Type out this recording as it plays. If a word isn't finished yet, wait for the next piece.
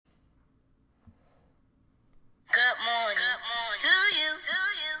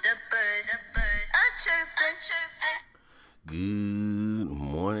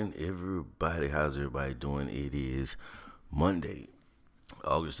everybody? How's everybody doing? It is Monday,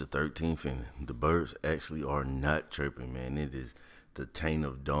 August the 13th, and the birds actually are not chirping, man. It is the taint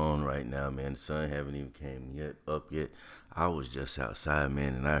of dawn right now, man. The sun haven't even came up yet. I was just outside,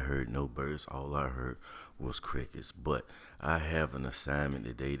 man, and I heard no birds. All I heard was crickets. But I have an assignment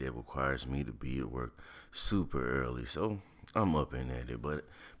today that requires me to be at work super early, so I'm up and at it. But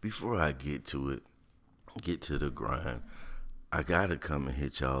before I get to it, get to the grind, I gotta come and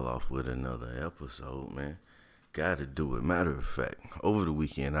hit y'all off with another episode, man. Gotta do it. Matter of fact, over the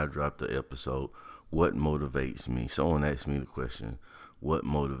weekend I dropped the episode, What Motivates Me. Someone asked me the question, what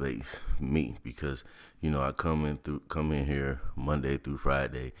motivates me? Because, I come in here Monday through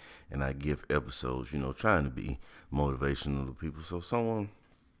Friday and I give episodes, trying to be motivational to people. So someone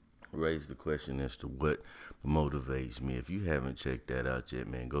raised the question as to what motivates me. If you haven't checked that out yet,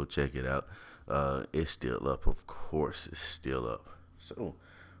 man, go check it out. It's still up. Of course, it's still up. So,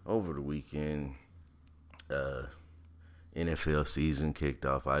 over the weekend, NFL season kicked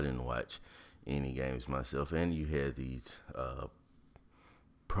off. I didn't watch any games myself, and you had these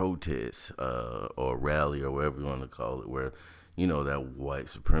protests or rally or whatever you want to call it, where that white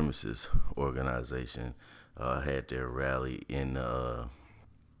supremacist organization had their rally in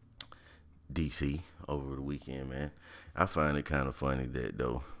DC over the weekend, man. I find it kind of funny that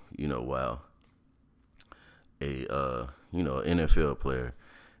though, while a NFL player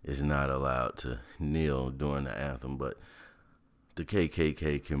is not allowed to kneel during the anthem, but the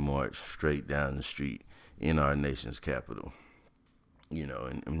KKK can march straight down the street in our nation's capital.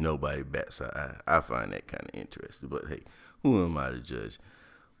 And nobody bats an eye. I find that kind of interesting. But hey, who am I to judge?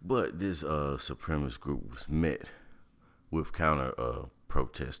 But this supremacist group was met with counter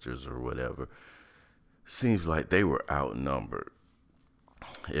protesters or whatever. Seems like they were outnumbered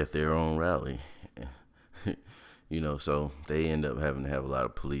at their own rally. So they end up having to have a lot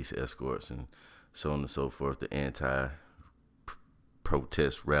of police escorts and so on and so forth. The anti-protest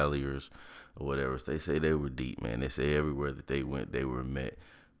ralliers or whatever, they say they were deep, man. They say everywhere that they went, they were met,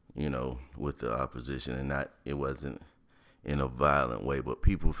 with the opposition, and it wasn't in a violent way, but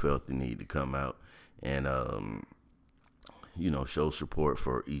people felt the need to come out and, show support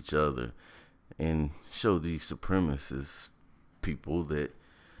for each other and show these supremacist people that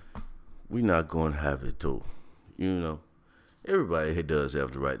we're not going to have it too. Everybody does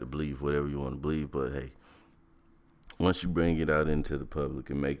have the right to believe whatever you want to believe, but hey, once you bring it out into the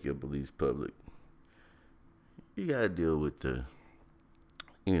public and make your beliefs public, you got to deal with the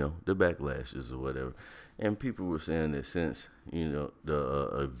backlashes or whatever. And people were saying that since, the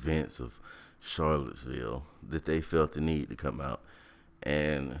events of Charlottesville, that they felt the need to come out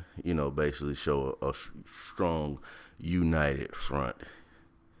and, basically show a strong, united front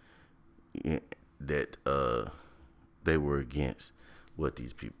that they were against what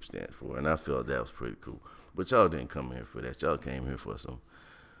these people stand for. And I felt that was pretty cool. But y'all didn't come here for that. Y'all came here for some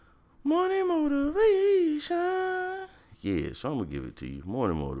morning motivation. Yeah, so I'm going to give it to you.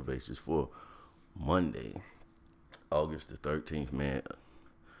 Morning motivations for Monday, August the 13th, man.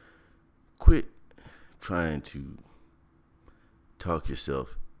 Quit trying to talk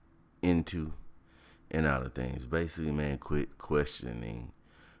yourself into and out of things. Basically, man, quit questioning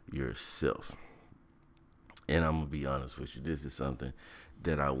yourself. And I'm going to be honest with you. This is something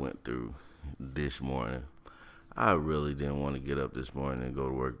that I went through this morning. I really didn't want to get up this morning and go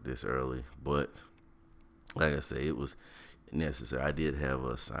to work this early. But like I say, it was necessary. I did have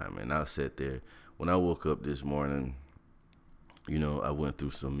an assignment. I sat there. When I woke up this morning, I went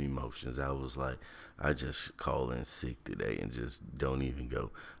through some emotions. I was like, I just call in sick today and just don't even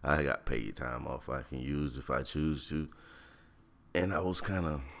go. I got paid time off I can use if I choose to. And I was kind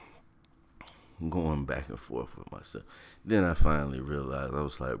of going back and forth with myself. Then I finally realized, I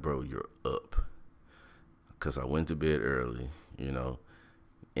was like, bro, you're up. Because I went to bed early, in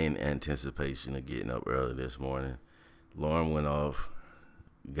anticipation of getting up early this morning. Alarm went off,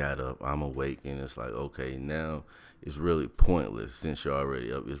 got up, I'm awake, and it's like, okay, now it's really pointless, since you're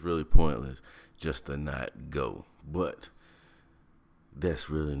already up, it's really pointless just to not go. But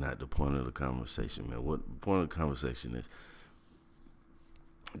that's really not the point of the conversation, man. What the point of the conversation is,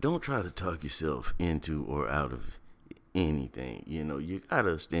 don't try to talk yourself into or out of anything. You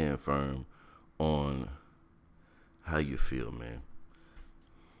gotta stand firm on how you feel, man.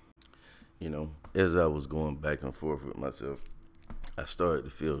 As I was going back and forth with myself, I started to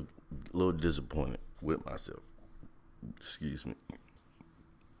feel a little disappointed with myself. Excuse me.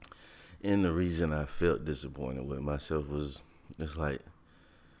 And the reason I felt disappointed with myself was, it's like,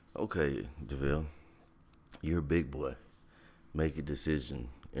 okay, DeVille, you're a big boy. Make a decision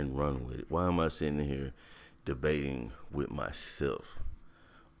and run with it. Why am I sitting here debating with myself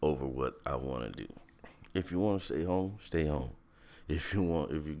over what I want to do. If you want to stay home, stay home. If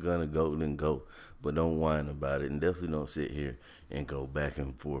you're gonna go, then go. But don't whine about it, and definitely don't sit here and go back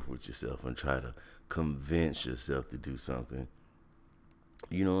and forth with yourself and try to convince yourself to do something.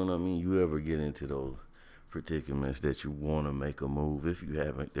 You know what I mean? You ever get into those predicaments that you want to make a move? If you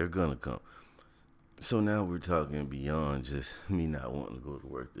haven't, they're gonna come. So now we're talking beyond just me not wanting to go to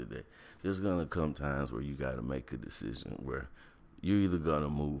work today. There's gonna come times where you gotta make a decision where you're either gonna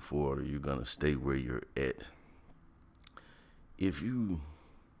move forward or you're gonna stay where you're at. If you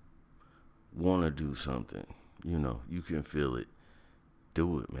want to do something, you can feel it.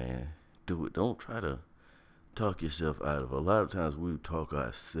 Do it, man. Do it. Don't try to talk yourself out of it. A lot of times we talk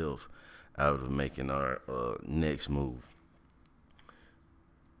ourselves out of making our next move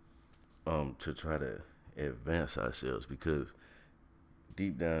to try to advance ourselves, because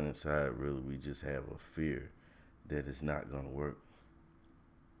deep down inside, really, we just have a fear that it's not going to work.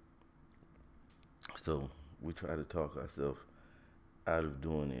 So we try to talk ourselves out of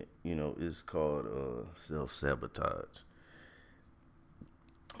doing it. It's called self-sabotage.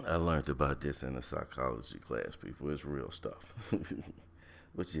 I learned about this in a psychology class, people. It's real stuff.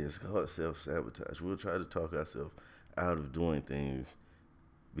 But yeah, it's called self-sabotage. We'll try to talk ourselves out of doing things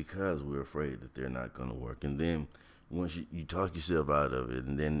because we're afraid that they're not going to work. And then once you talk yourself out of it,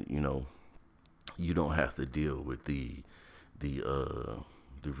 and then, you don't have to deal with the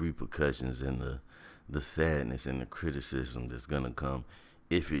repercussions and the sadness and the criticism that's going to come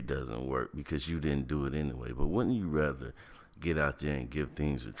if it doesn't work, because you didn't do it anyway. But wouldn't you rather get out there and give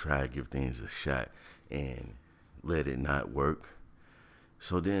things a try, give things a shot, and let it not work?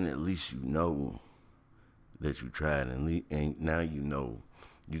 So then at least you know that you tried, and now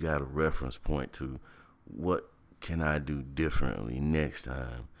you got a reference point to what can I do differently next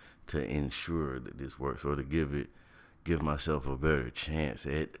time to ensure that this works, or to give myself a better chance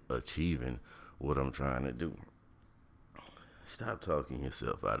at achieving what I'm trying to do. Stop talking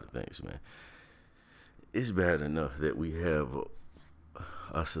yourself out of things, man. It's bad enough that we have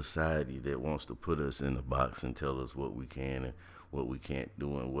a society that wants to put us in a box and tell us what we can and what we can't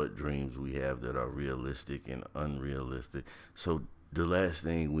do, and what dreams we have that are realistic and unrealistic. So the last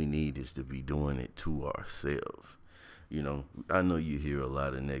thing we need is to be doing it to ourselves. I know you hear a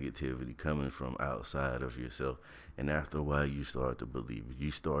lot of negativity coming from outside of yourself, and after a while you start to believe it.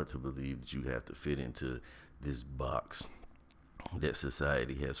 You start to believe that you have to fit into this box that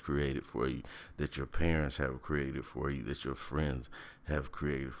society has created for you, that your parents have created for you, that your friends have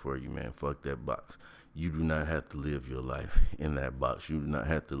created for you. Man, fuck that box. You do not have to live your life in that box. You do not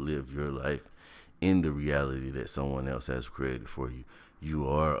have to live your life in the reality that someone else has created for you. You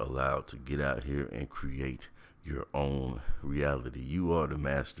are allowed to get out here and create your own reality. You are the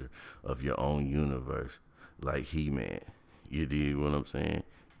master of your own universe, like He-Man. You dig what I'm saying?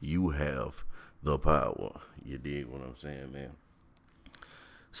 You have the power. You dig what I'm saying, man?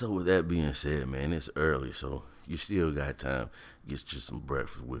 So with that being said, man, it's early, so you still got time. Get you some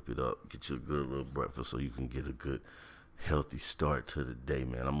breakfast, whip it up, get you a good little breakfast so you can get a good, healthy start to the day,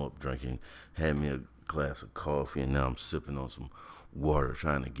 man. I'm up drinking, had me a glass of coffee, and now I'm sipping on some water,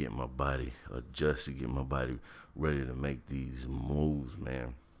 trying to get my body adjusted, get my body ready to make these moves,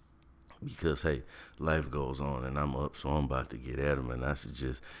 man. Because, hey, life goes on, and I'm up, so I'm about to get at them, and I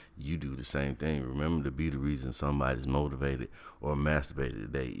suggest you do the same thing. Remember to be the reason somebody's motivated or masturbated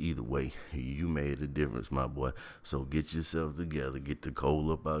today. Either way, you made a difference, my boy. So get yourself together, get the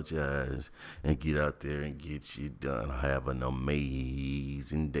coal up out your eyes, and get out there and get you done. Have an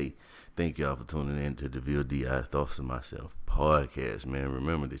amazing day. Thank y'all for tuning in to the VODI Thoughts of Myself podcast, man.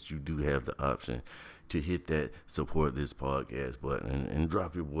 Remember that you do have the option to hit that support this podcast button and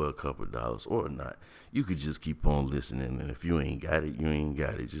drop your boy a couple dollars, or not. You could just keep on listening, and if you ain't got it, you ain't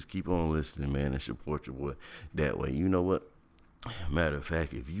got it. Just keep on listening, man, and support your boy that way. You know what? Matter of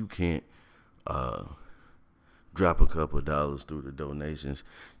fact, if you can't drop a couple of dollars through the donations,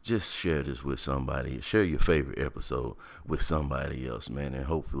 just share this with somebody. Share your favorite episode with somebody else, man, and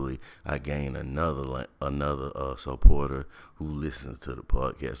hopefully I gain another supporter who listens to the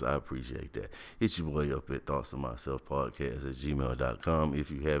podcast. I appreciate that. Hit your boy up at Thoughts of Myself Podcast at gmail.com.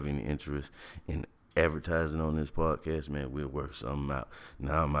 If you have any interest in advertising on this podcast, man, we'll work something out.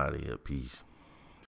 Now I'm out of here. Peace.